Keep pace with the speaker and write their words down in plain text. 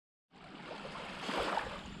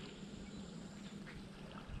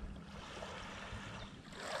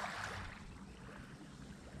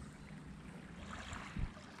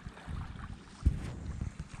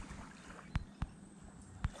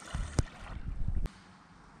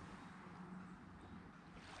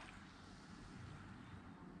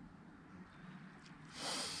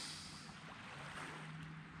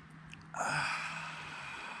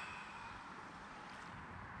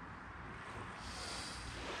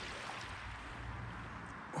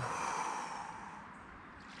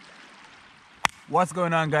What's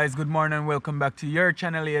going on, guys? Good morning, welcome back to your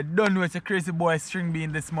channel. You don't know, it's a crazy boy String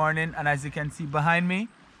Bean this morning, and as you can see behind me,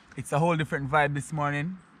 it's a whole different vibe this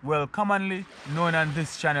morning. Well, commonly known on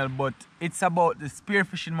this channel, but it's about the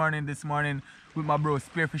spearfishing morning this morning with my bro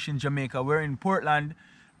Spearfishing Jamaica. We're in Portland,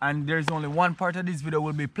 and there's only one part of this video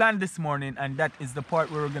will be planned this morning, and that is the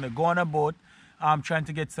part where we're gonna go on a boat. Trying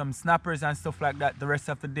to get some snappers and stuff like that. The rest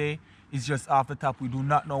of the day is just off the top. We do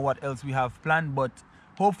not know what else we have planned, but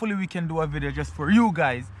hopefully we can do a video just for you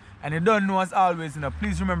guys. And you don't know, as always,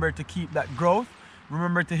 please remember to keep that growth.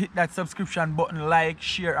 Remember to hit that subscription button, like,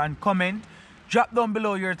 share and comment. Drop down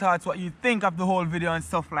below your thoughts, what you think of the whole video and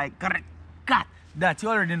stuff like that. You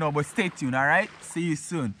already know, but stay tuned. All right, see you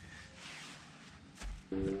soon.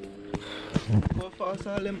 Go fast,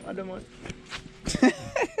 all them other man.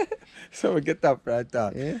 So we get up right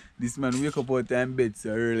now. Yeah? This man wake up out in bed so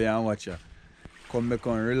early and watch her. Come back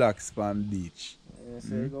and relax from the beach. Yeah,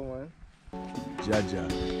 so you go, man. Jaja.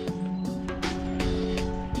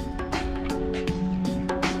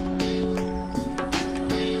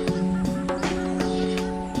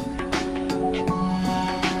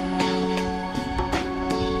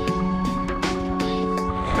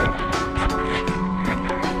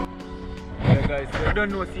 Yeah, guys, so you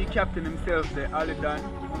don't know, see Captain himself there, all done.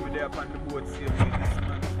 Over there up on the boat, safely. This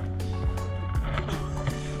man.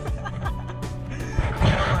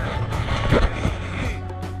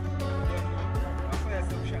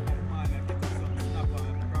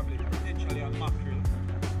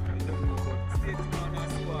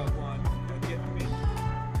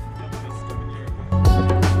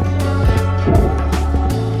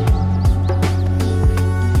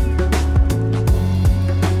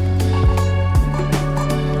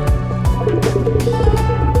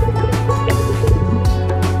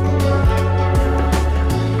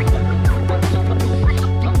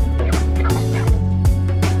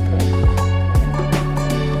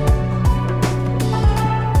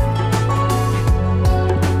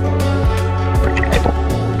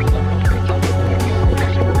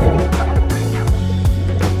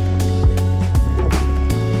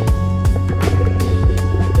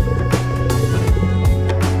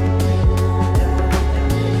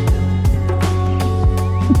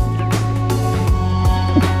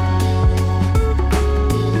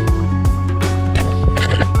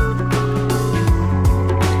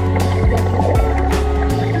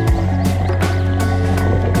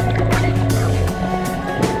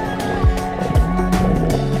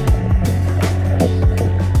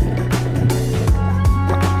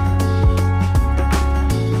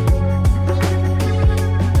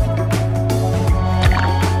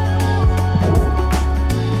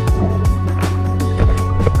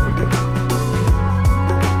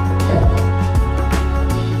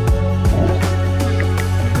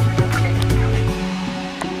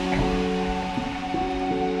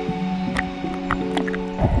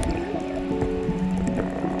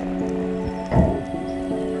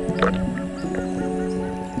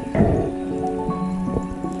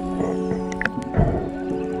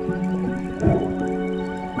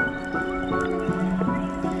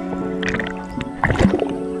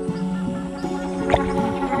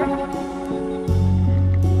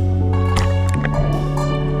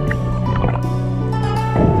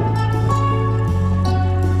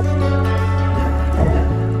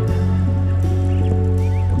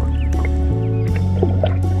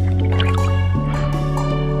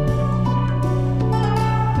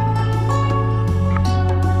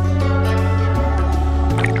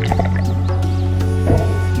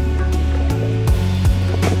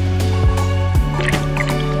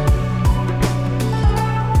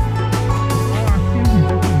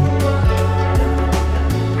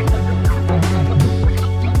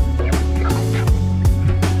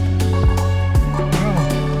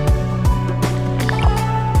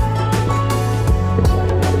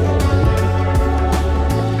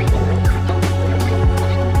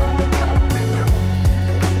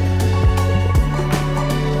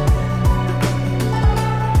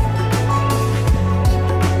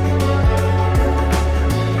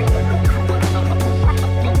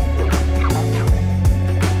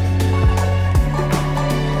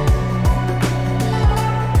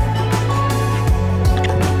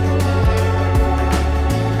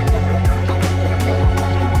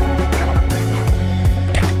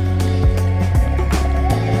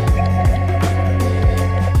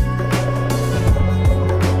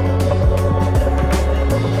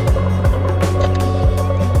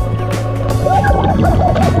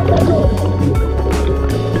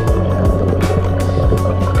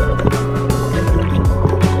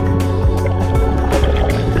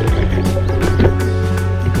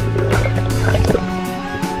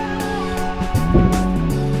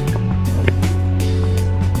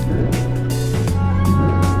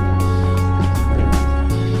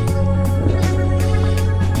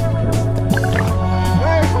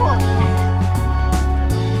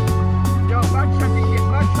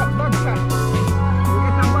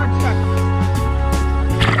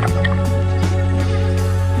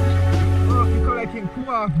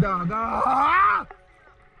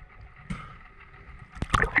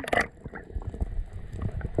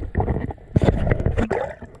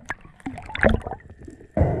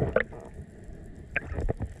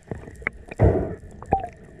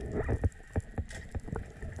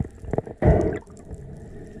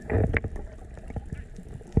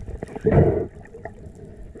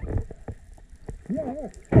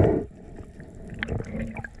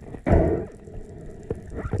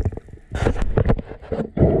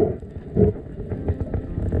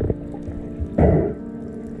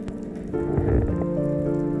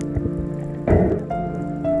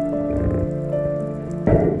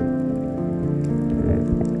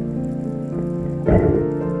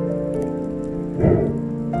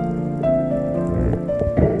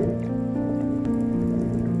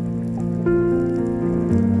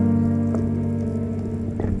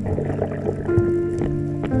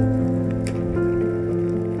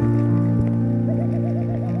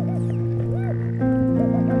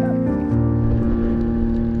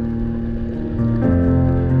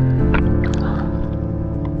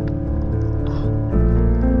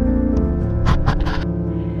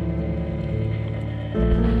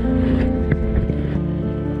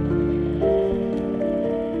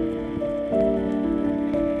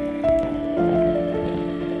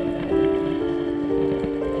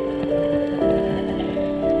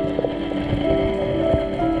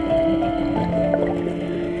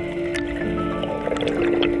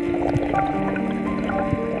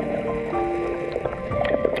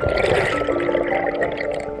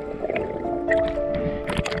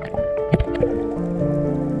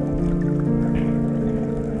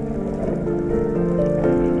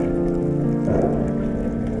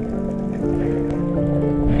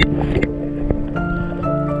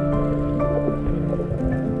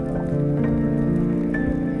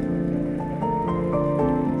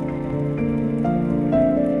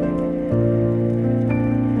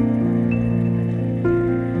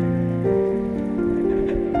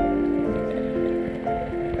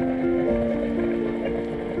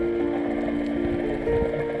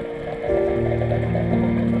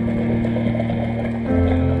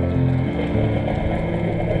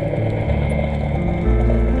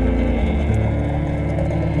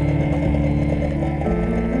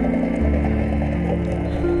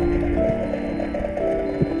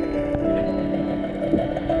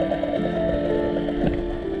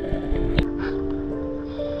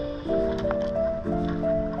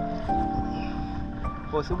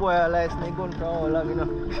 But the boy I like snake gun for how long, you know.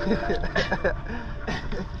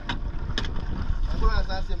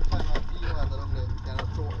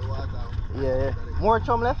 Yeah. More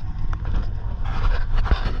chum left?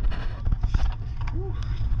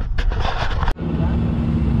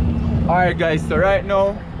 Alright guys, so right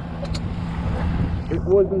now it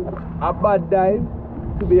wasn't a bad dive,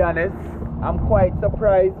 to be honest. I'm quite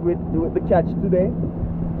surprised with the catch today.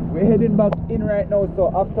 We're heading back in right now,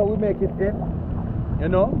 so after we make it in, you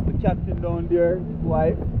know, the captain down there, his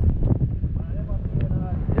wife.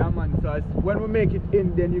 Yeah man, so when we make it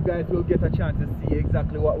in, then you guys will get a chance to see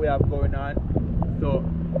exactly what we have going on. So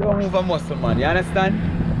don't move a muscle, man, you understand?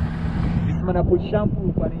 This man I put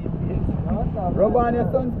shampoo on his face. Rub on your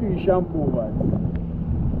sunscreen shampoo, man.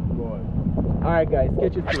 Alright guys,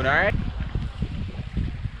 catch you soon, alright?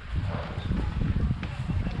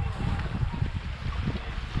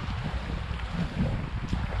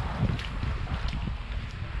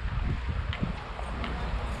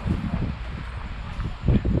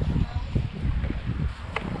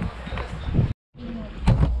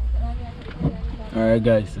 Alright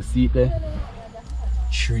guys, so see it there?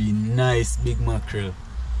 3 nice big mackerel.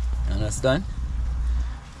 You understand?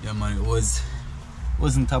 Yeah man, it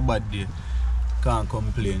wasn't a bad day. Can't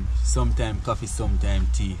complain. Sometime coffee, sometime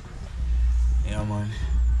tea. Yeah man.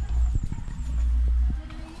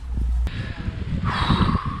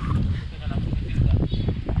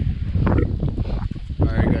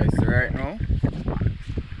 Alright guys, so right now,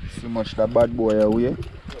 so much that bad boy away.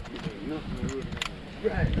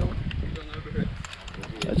 Right now.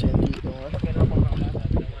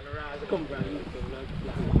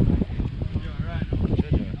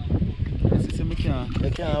 You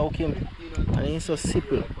can't hook him, and he's so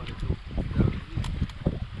simple.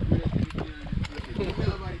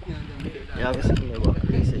 You have to sit him about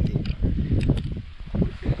reset it.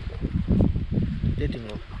 Let him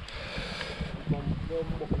go.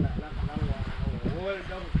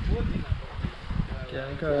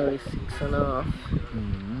 Can't carry 6.5.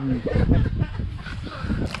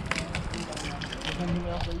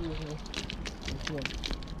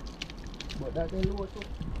 But that's a low too.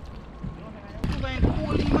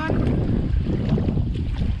 Holy man.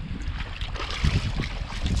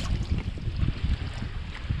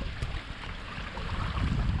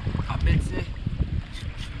 I bet say,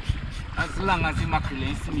 as long as the mackerel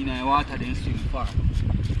ain't see me in the water, they swim far.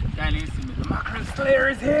 Can't see me. The mackerel slayer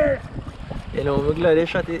is here. You know, I'm glad they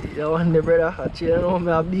shot it. You want the brother. Actually, you know,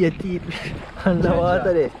 I have beer teeth on the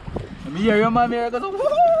water there. Let me hear your mom here goes,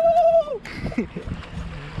 woo!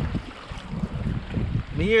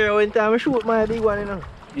 Me hear one time I shoot my big one, you know.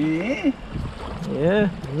 Yeah. Yeah,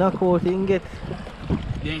 knockout thing get.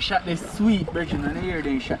 Then shot the sweet version and here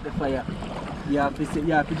then shot the fire. You have to say,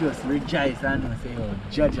 you have to just rejoice and say, oh,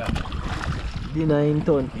 Jaja. Dinner in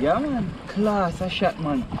town. Yeah man, class a shot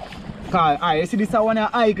man. Cause you see this one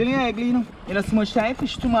idle, you know. You know so much time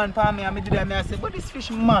fish to man for me and me did that I say, but this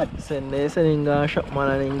fish mad. Send him go shop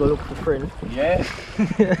man and then go look for friend. Yeah.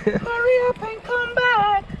 Hurry up and come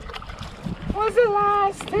back. Was the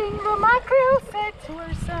last thing the mackerel said to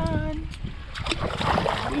her son.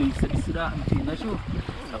 I believe this is that thing, not sure.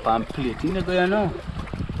 I can't play it, you know go now.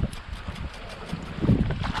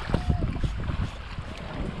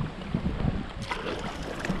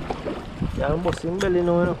 Yeah, I'm busting belly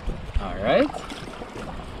now, you know. Alright.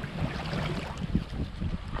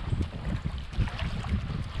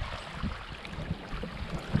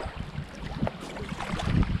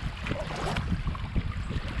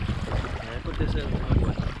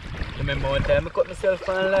 Remember one time I cut myself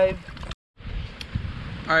on live.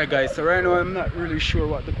 Alright guys, so right now I'm not really sure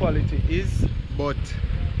what the quality is, but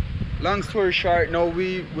long story short, now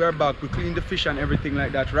we are back. We cleaned the fish and everything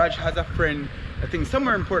like that. Raj has a friend, I think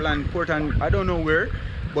somewhere in Portland, I don't know where,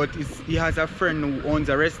 but he has a friend who owns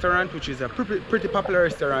a restaurant, which is a pretty popular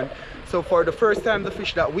restaurant. So for the first time the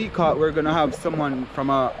fish that we caught, we're gonna have someone from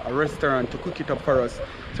a restaurant to cook it up for us.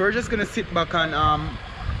 So we're just gonna sit back and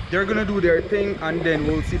they're gonna do their thing and then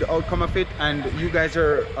we'll see the outcome of it, and you guys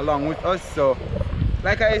are along with us. So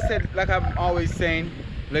like I said, like I'm always saying,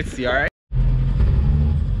 let's see. All right,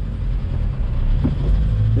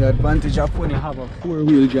 the advantage of when you have a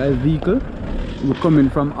 4-wheel drive vehicle, we're coming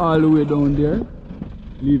from all the way down there,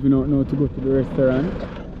 leaving out now to go to the restaurant.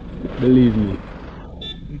 Believe me,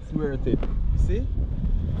 it's worth it. You see,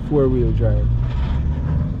 4-wheel drive.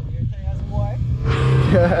 You're tired, boy.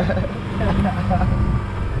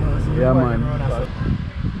 Yeah man.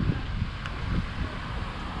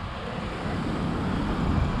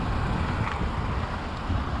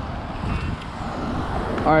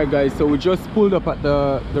 Alright guys, so we just pulled up at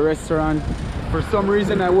the restaurant For some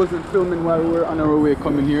reason I wasn't filming while we were on our way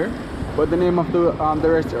coming here, but the name of the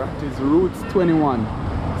restaurant is Roots 21.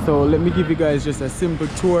 So let me give you guys just a simple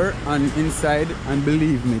tour on inside, and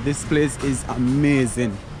believe me, this place is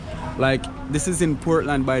amazing. Like, this is in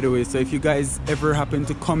Portland, by the way, so if you guys ever happen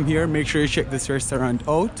to come here, make sure you check this restaurant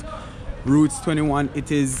out. Roots 21,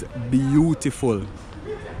 it is beautiful.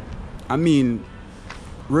 I mean,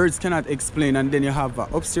 words cannot explain. And then you have an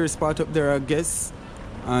upstairs part up there, I guess,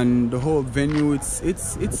 and the whole venue,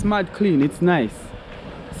 it's mad clean, it's nice.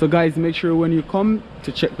 So guys, make sure when you come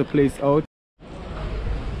to check the place out.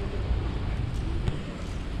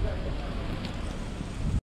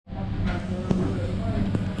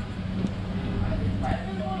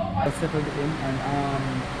 I settled in, and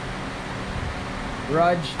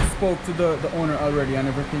Raj spoke to the owner already and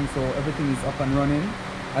everything, so everything is up and running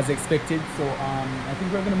as expected. So I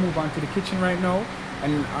think we're gonna move on to the kitchen right now,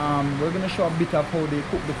 and we're gonna show a bit of how they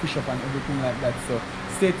cook the fish up and everything like that. So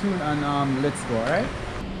stay tuned and let's go. All right.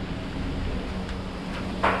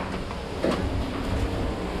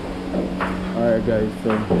 All right, guys. So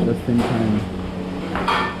just in time.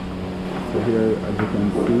 So here, as you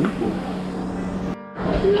can see,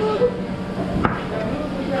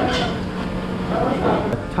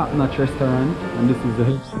 a top-notch restaurant, and this is the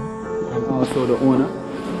head and also the owner.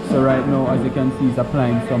 So right now, as you can see, he's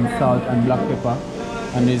applying some salt and black pepper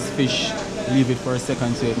on his fish. Leave it for a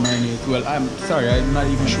second so it marinates. Well, I'm sorry, I'm not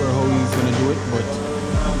even sure how he's gonna do it, but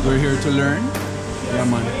we're here to learn. Yeah,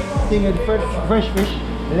 man. Thing is, first fresh fish,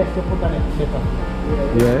 let's put on it pepper.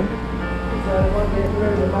 Yeah.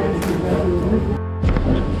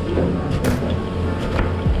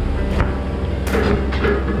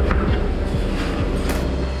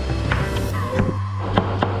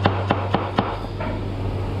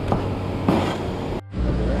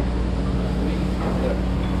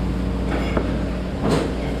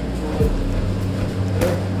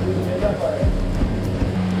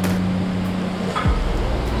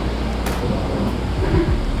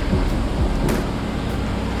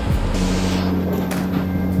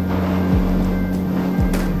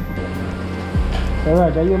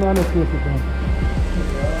 Alright, are you not close to him?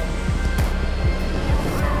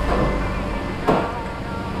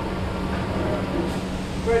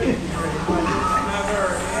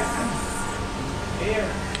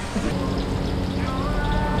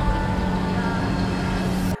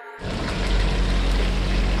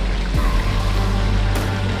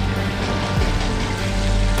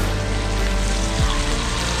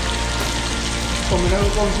 Coming out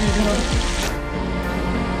of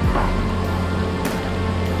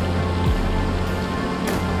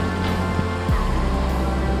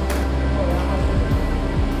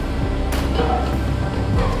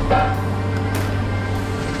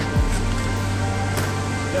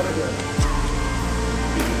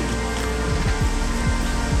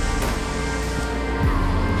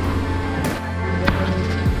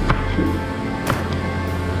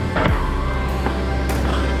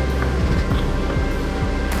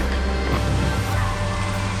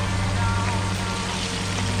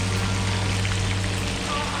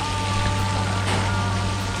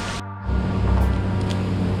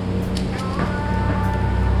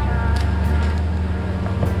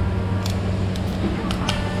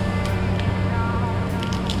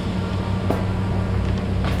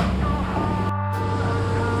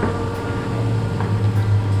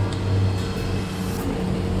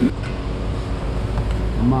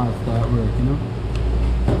start work, you know.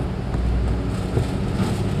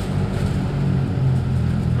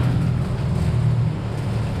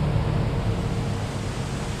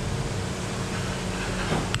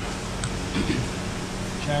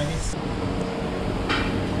 Chinese.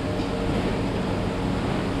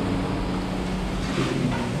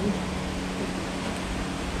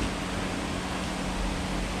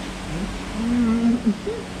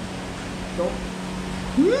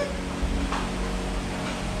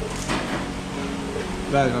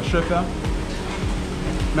 Guys, a chef here.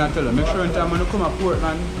 May I tell you, make sure in time when you come to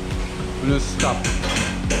Portland, when you stop.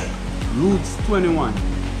 Roots 21.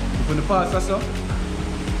 If you pass us up,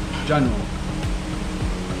 January.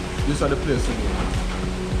 These are the place to go.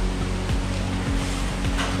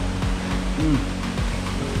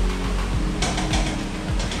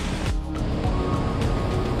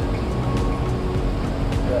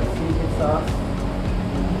 Secret sauce.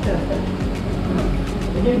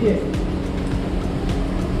 Again, this.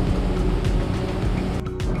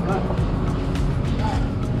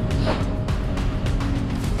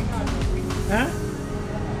 Huh?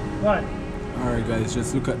 What? Alright guys,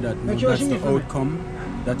 just look at that. Make sure That's the outcome.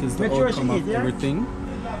 That is the outcome of everything.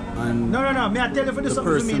 and No, me I tell you for the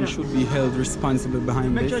person should be held responsible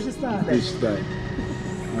behind Make this. sure she start This guy.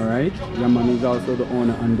 Alright, Yaman is also the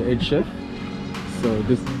owner and the head chef. So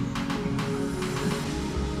this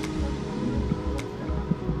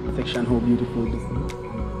section, how beautiful this is.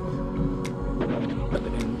 At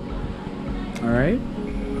the end. Alright.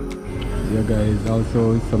 Yeah guys,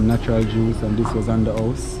 also some natural juice, and this was on the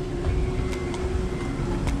house.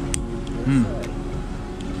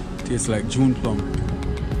 Tastes like June plum.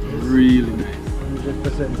 Really nice.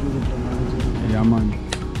 100% June plum. Yeah man.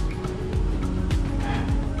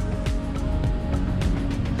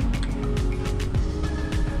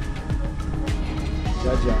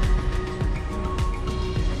 Jaja.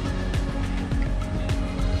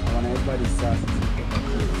 I want everybody's sauce.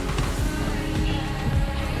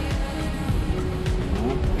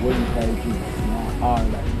 Wouldn't try to not all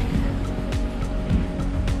that.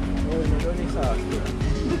 Oh, no, don't need sauce.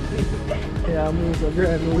 Yeah, I'm going to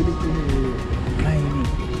grab me with it in here. Tiny.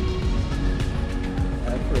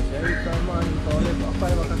 At first, every time I call it, I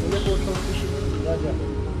find out I can get out some fish in the Jaja.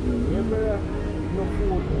 Remember, no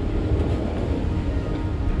food.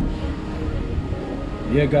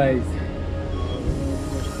 Yeah guys.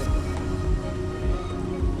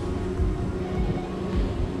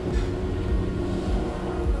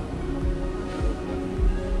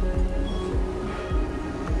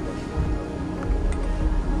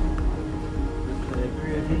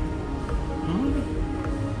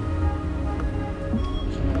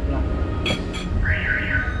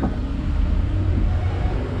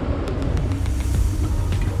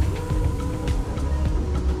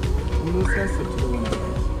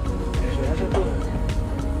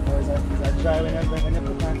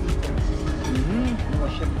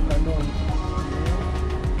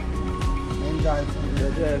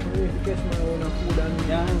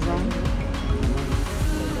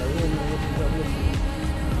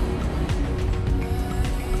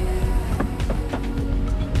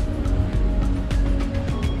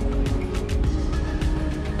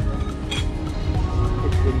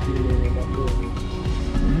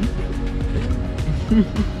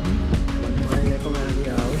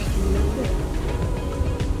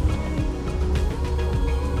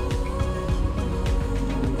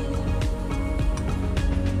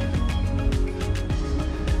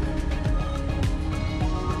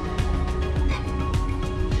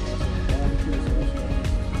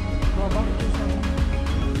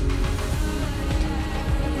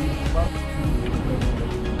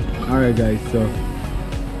 Alright guys, so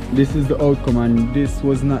this is the outcome, and this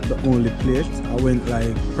was not the only plate. I went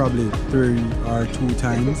like probably 3 or 2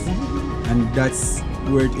 times, and that's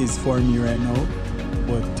where it is for me right now.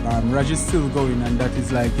 But Raj is still going, and that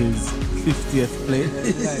is like his 50th plate.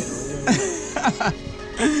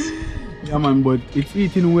 Yeah man, but it's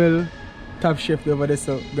eating well. Top chef over there.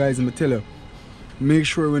 So guys, I'm gonna tell you, make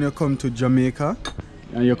sure when you come to Jamaica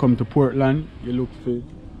and you come to Portland, you look for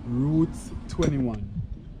Roots 21.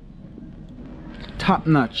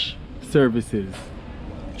 Top-notch services,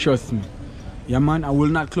 trust me. Yeah man, I will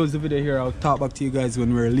not close the video here. I'll talk back to you guys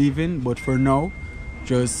when we're leaving, but for now,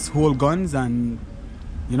 just hold guns and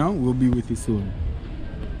you know, we'll be with you soon.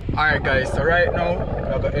 Alright guys, so right now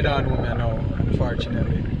I got head on home now.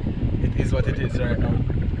 Unfortunately, it is what it is right now.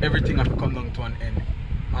 Everything has to come down to an end.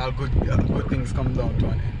 All good things come down to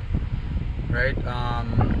an end, right?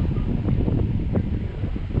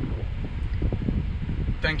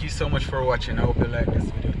 Thank you so much for watching. I hope you like this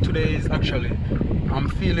video. Today is actually, I'm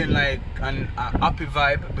feeling like a happy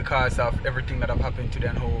vibe because of everything that have happened today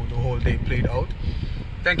and how the whole day played out.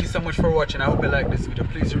 Thank you so much for watching. I hope you like this video.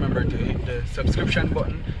 Please remember to hit the subscription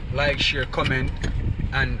button, like, share, comment,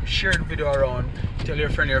 and share the video around. Tell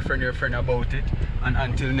your friend about it. And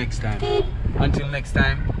until next time,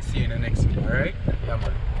 see you in the next video. Alright? Yeah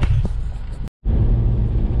man.